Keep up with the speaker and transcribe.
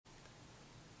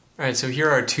Alright, so here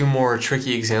are two more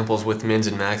tricky examples with mins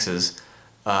and maxes,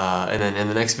 and then in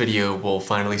the next video we'll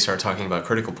finally start talking about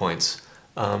critical points.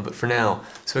 But for now,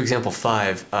 so example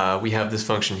 5, we have this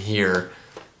function here,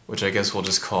 which I guess we'll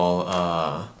just call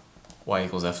y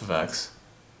equals f of x.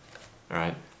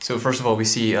 Alright, so first of all we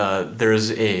see there's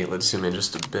a, let's zoom in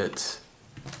just a bit,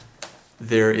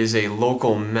 there is a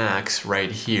local max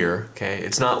right here, okay?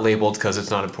 It's not labeled because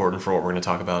it's not important for what we're going to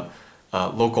talk about.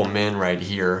 Local min right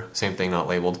here, same thing, not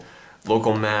labeled.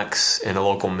 Local max and a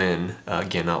local min,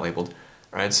 again, not labeled.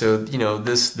 Alright, so, you know,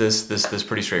 this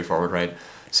pretty straightforward, right?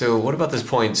 So what about this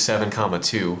point 7, comma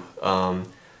 2? You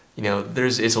know,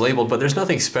 it's labeled, but there's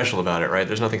nothing special about it, right?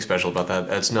 There's nothing special about that.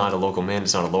 It's not a local min,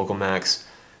 it's not a local max,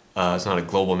 it's not a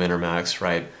global min or max,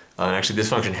 right? And actually this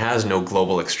function has no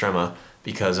global extrema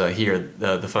because here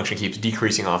the function keeps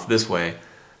decreasing off this way.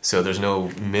 So there's no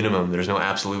minimum, there's no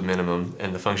absolute minimum,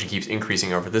 and the function keeps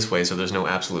increasing over this way, so there's no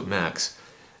absolute max.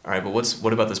 Alright, but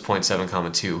what about this point 7, comma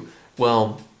 2?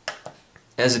 Well,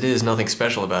 as it is, nothing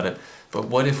special about it, but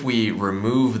what if we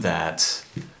remove that?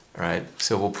 Alright,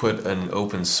 so we'll put an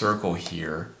open circle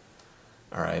here,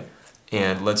 alright,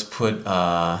 and let's put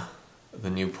the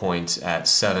new point at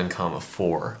 7, comma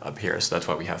 4 up here, so that's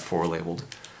why we have 4 labeled.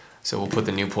 So we'll put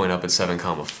the new point up at 7,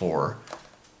 comma 4,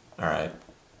 alright.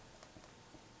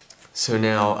 So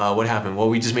now, what happened? Well,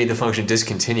 we just made the function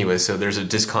discontinuous, so there's a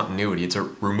discontinuity. It's a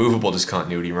removable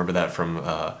discontinuity. Remember that from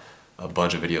a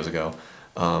bunch of videos ago.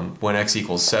 When x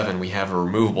equals 7, we have a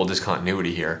removable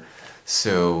discontinuity here.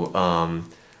 So,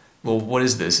 well, what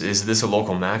is this? Is this a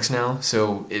local max now?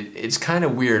 So it's kind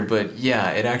of weird, but yeah,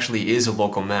 it actually is a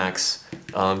local max.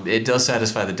 It does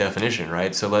satisfy the definition,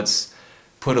 right? So let's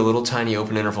put a little tiny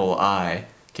open interval I.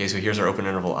 Okay, so here's our open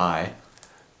interval I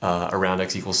around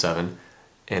x equals 7.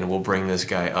 And we'll bring this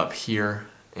guy up here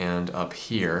and up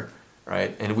here,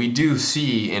 right? And we do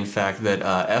see, in fact, that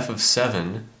f of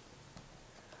 7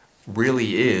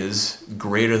 really is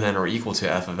greater than or equal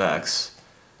to f of x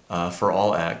for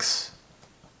all x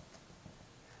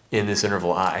in this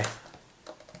interval I.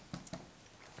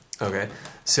 Okay,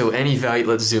 so any value,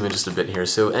 let's zoom in just a bit here.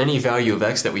 So any value of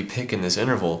x that we pick in this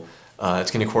interval,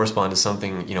 it's going to correspond to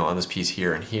something, you know, on this piece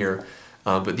here and here.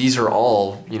 But these are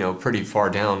all, you know, pretty far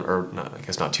down, or not, I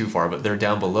guess not too far, but they're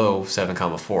down below 7,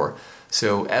 comma 4.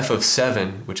 So f of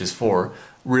 7, which is 4,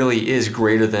 really is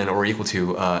greater than or equal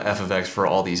to f of x for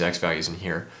all these x values in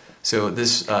here. So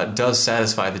this does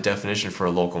satisfy the definition for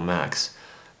a local max.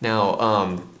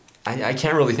 Now, I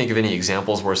can't really think of any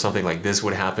examples where something like this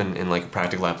would happen in like a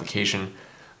practical application,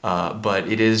 but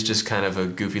it is just kind of a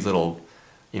goofy little,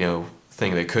 you know,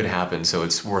 thing that could happen, so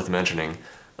it's worth mentioning.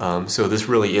 So this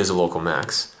really is a local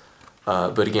max.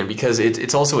 But again, because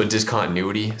it's also a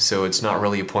discontinuity, so it's not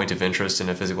really a point of interest in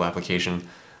a physical application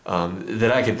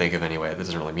that I can think of anyway. That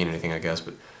doesn't really mean anything, I guess,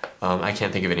 but I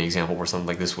can't think of any example where something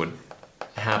like this would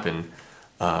happen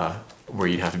where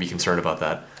you'd have to be concerned about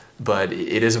that. But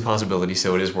it is a possibility,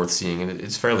 so it is worth seeing, and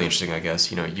it's fairly interesting, I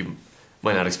guess. You know, you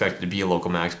might not expect it to be a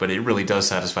local max, but it really does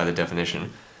satisfy the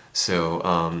definition. So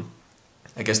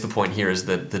I guess the point here is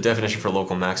that the definition for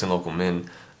local max and local min,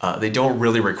 they don't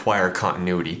really require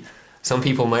continuity. Some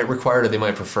people might require it or they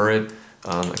might prefer it.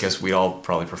 I guess we all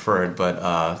probably prefer it,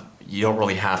 but you don't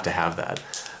really have to have that.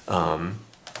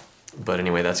 But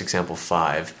anyway, that's example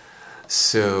 5.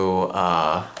 So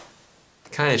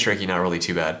kind of tricky, not really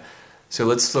too bad. So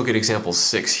let's look at example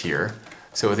 6 here.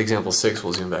 So with example 6,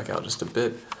 we'll zoom back out just a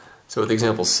bit. So with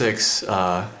example 6,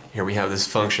 here we have this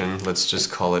function. Let's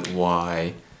just call it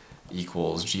y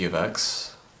equals g of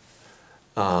x.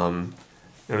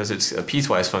 Notice it's a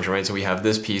piecewise function, right? So we have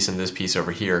this piece and this piece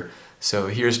over here. So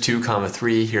here's 2, comma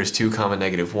 3, here's 2, comma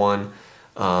negative 1.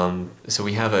 So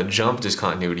we have a jump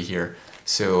discontinuity here.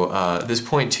 So this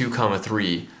point 2, comma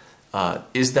 3,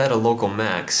 is that a local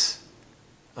max?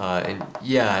 And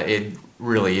yeah, it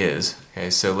really is. Okay,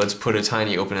 so let's put a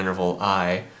tiny open interval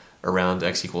I around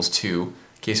x equals 2.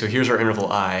 Okay, so here's our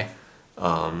interval I.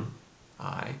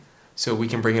 So we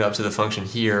can bring it up to the function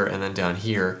here and then down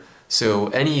here. So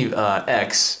any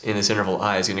x in this interval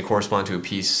I is going to correspond to a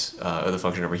piece of the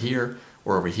function over here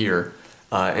or over here.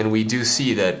 And we do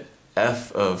see that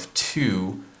f of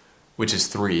 2, which is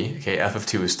 3, okay, f of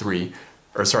 2 is 3,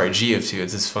 or sorry, g of 2,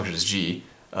 this function is g,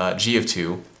 g of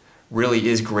 2 really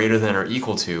is greater than or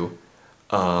equal to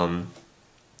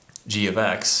g of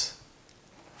x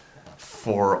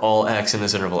for all x in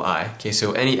this interval I. Okay,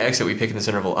 so any x that we pick in this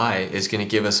interval I is going to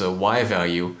give us a y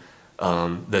value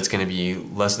that's going to be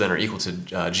less than or equal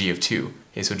to g of 2.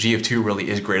 Okay, so g of 2 really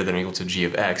is greater than or equal to g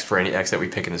of x for any x that we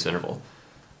pick in this interval.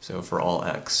 So for all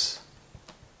x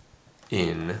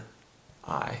in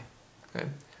I. Okay,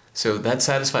 So that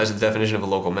satisfies the definition of a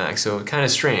local max. So kind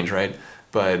of strange, right?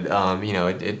 But you know,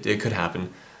 it could happen.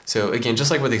 So again,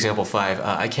 just like with example 5,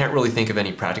 I can't really think of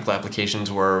any practical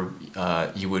applications where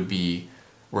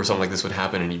where something like this would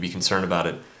happen and you'd be concerned about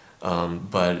it.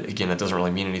 But again, that doesn't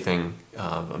really mean anything.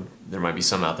 There might be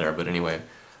some out there, but anyway,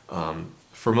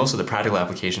 for most of the practical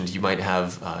applications, you might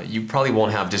have, you probably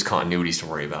won't have discontinuities to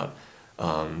worry about.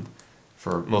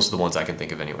 For most of the ones I can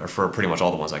think of anyway, or for pretty much all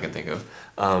the ones I can think of.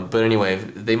 But anyway,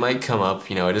 they might come up,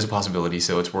 you know, it is a possibility,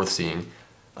 so it's worth seeing,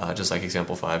 just like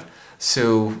example 5.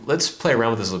 So let's play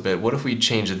around with this a little bit. What if we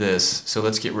change this? So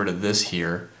let's get rid of this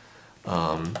here.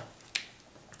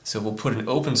 So we'll put an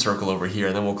open circle over here,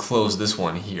 and then we'll close this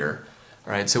one here.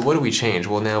 All right, so what do we change?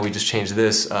 Well, now we just change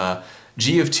this.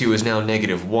 G of 2 is now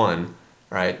 -1,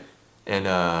 right? And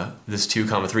this 2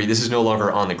 comma 3, this is no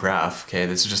longer on the graph, okay?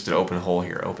 This is just an open hole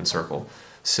here, open circle.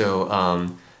 So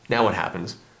now what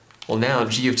happens? Well, now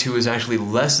G of 2 is actually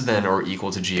less than or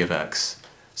equal to G of x.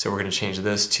 So we're going to change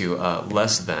this to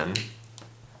less than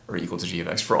or equal to G of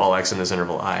x for all x in this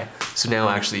interval I. So now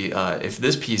actually, if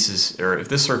this piece is, or if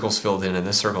this circle is filled in and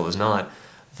this circle is not,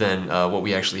 then what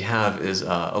we actually have is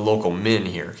a local min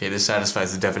here, okay? This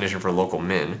satisfies the definition for a local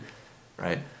min,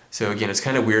 right? So again, it's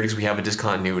kind of weird because we have a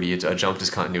discontinuity, a jump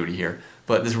discontinuity here,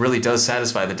 but this really does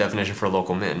satisfy the definition for a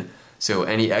local min. So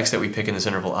any x that we pick in this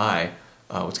interval I,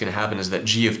 what's going to happen is that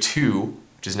G of 2,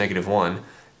 which is -1,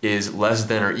 is less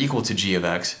than or equal to G of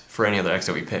x for any other x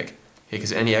that we pick.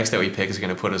 Because any x that we pick is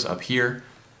going to put us up here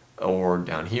or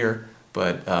down here,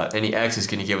 but any x is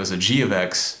going to give us a G of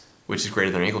x, which is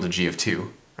greater than or equal to G of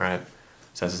 2. All right,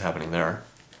 so that's what's happening there.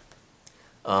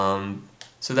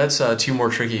 So that's 2 more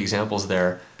tricky examples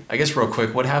there. I guess real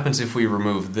quick, what happens if we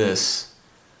remove this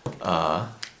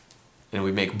and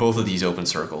we make both of these open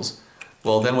circles?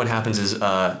 Well, then what happens is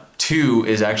 2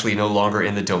 is actually no longer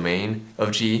in the domain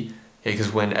of G,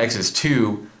 because when x is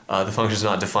 2, the function is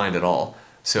not defined at all.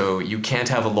 So you can't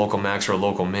have a local max or a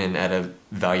local min at a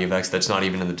value of x that's not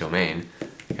even in the domain.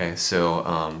 Okay,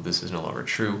 so this is no longer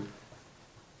true.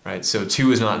 Right, so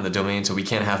 2 is not in the domain, so we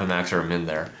can't have a max or a min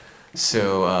there.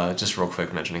 So just real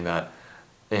quick mentioning that.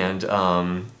 And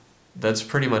that's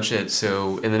pretty much it.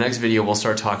 So in the next video, we'll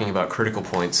start talking about critical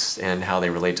points and how they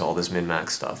relate to all this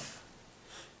min-max stuff.